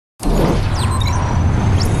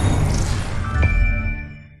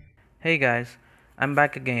Hey guys, I'm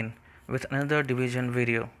back again with another Division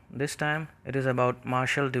video. This time it is about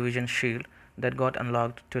Marshal Division shield that got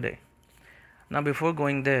unlocked today. Now before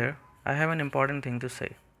going there, I have an important thing to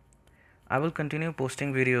say. I will continue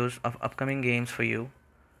posting videos of upcoming games for you.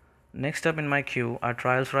 Next up in my queue are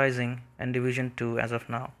Trials Rising and Division 2 as of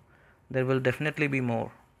now. There will definitely be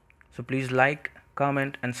more. So please like,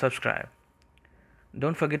 comment and subscribe.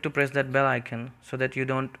 Don't forget to press that bell icon so that you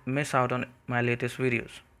don't miss out on my latest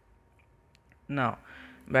videos. Now,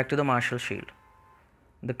 back to the Marshal shield.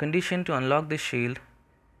 The condition to unlock this shield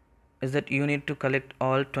is that you need to collect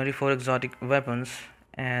all 24 exotic weapons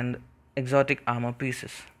and exotic armor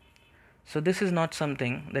pieces. So this is not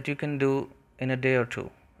something that you can do in a day or two.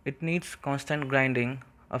 It needs constant grinding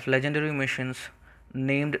of legendary missions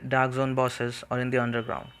named Dark Zone bosses or in the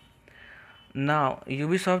underground. Now,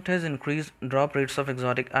 Ubisoft has increased drop rates of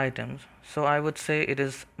exotic items, so I would say it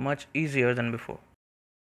is much easier than before.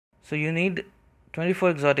 So you need 24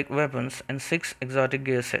 exotic weapons and 6 exotic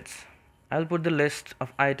gear sets. I'll put the list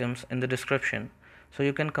of items in the description so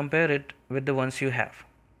you can compare it with the ones you have.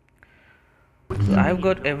 So I've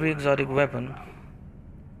got every exotic weapon: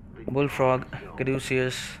 Bullfrog,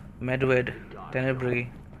 Caduceus, Medved, Tenebrea,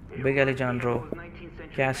 Big Alejandro,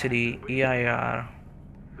 Cassidy, EIR,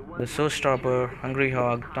 the Showstopper, Hungry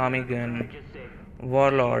Hog, Tommy Gun,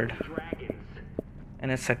 Warlord,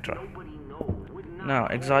 and etc. Now,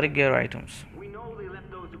 exotic gear items.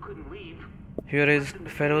 Here is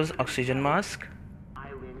Ferro's oxygen mask,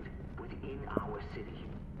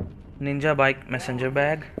 NinjaBike messenger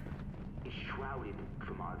bag,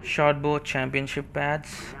 Shortbow Championship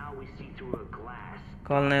pads,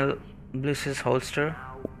 Colonel Bliss's holster,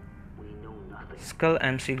 Skull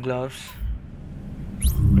MC gloves,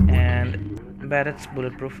 and Barret's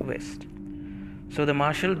bulletproof vest. So the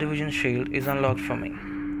Marshal Division shield is unlocked for me.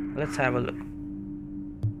 Let's have a look.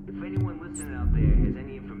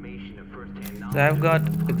 So I've got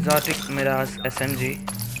exotic Midas SMG,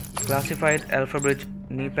 classified Alpha Bridge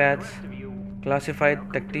knee pads,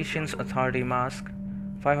 classified Tactician's Authority mask,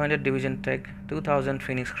 500 Division Tech, 2000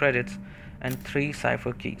 Phoenix credits, and 3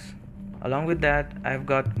 cipher keys. Along with that, I've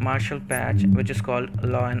got Marshal patch, which is called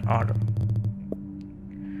Law and Order.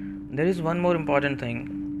 There is one more important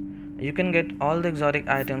thing. You can get all the exotic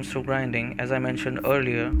items through grinding, as I mentioned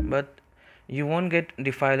earlier, but you won't get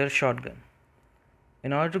Defiler shotgun.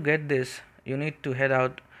 In order to get this, you need to head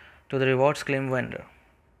out to the rewards claim vendor.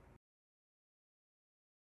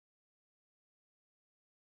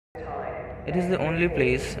 It is the only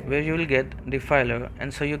place where you will get Defiler,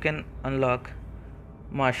 and so you can unlock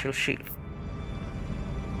Marshal shield.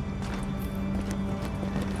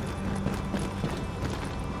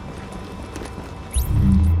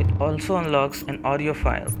 It also unlocks an audio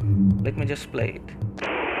file. Let me just play it.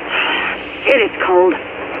 Shit, it's cold.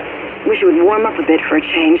 Wish it would warm up a bit for a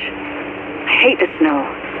change. I hate the snow.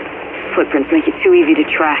 Footprints make it too easy to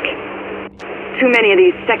track. Too many of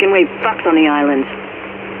these second wave fucks on the island.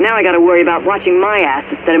 Now I gotta worry about watching my ass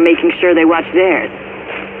instead of making sure they watch theirs.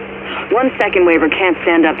 One second waver can't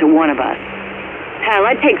stand up to one of us. Hell,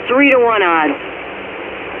 I'd take 3 to 1 odds.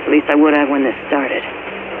 At least I would have when this started.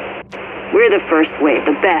 We're the first wave,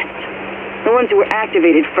 the best. The ones who were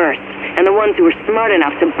activated first, and the ones who were smart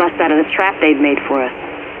enough to bust out of the trap they'd made for us.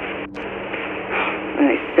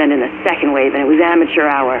 I sent in the second wave and it was amateur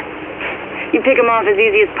hour. You pick them off as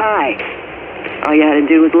easy as pie. All you had to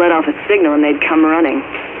do was let off a signal and they'd come running.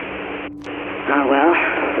 Oh well,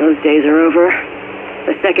 those days are over.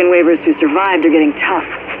 The second wavers who survived are getting tough.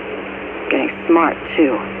 Getting smart,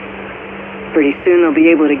 too. Pretty soon they'll be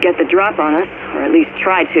able to get the drop on us, or at least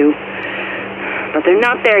try to. But they're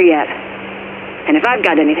not there yet. And if I've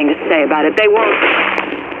got anything to say about it, they won't.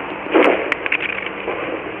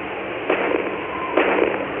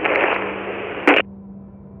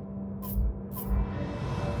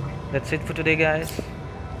 That's it for today, guys.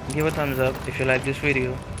 Give a thumbs up if you like this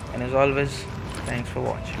video, and as always, thanks for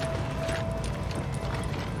watching.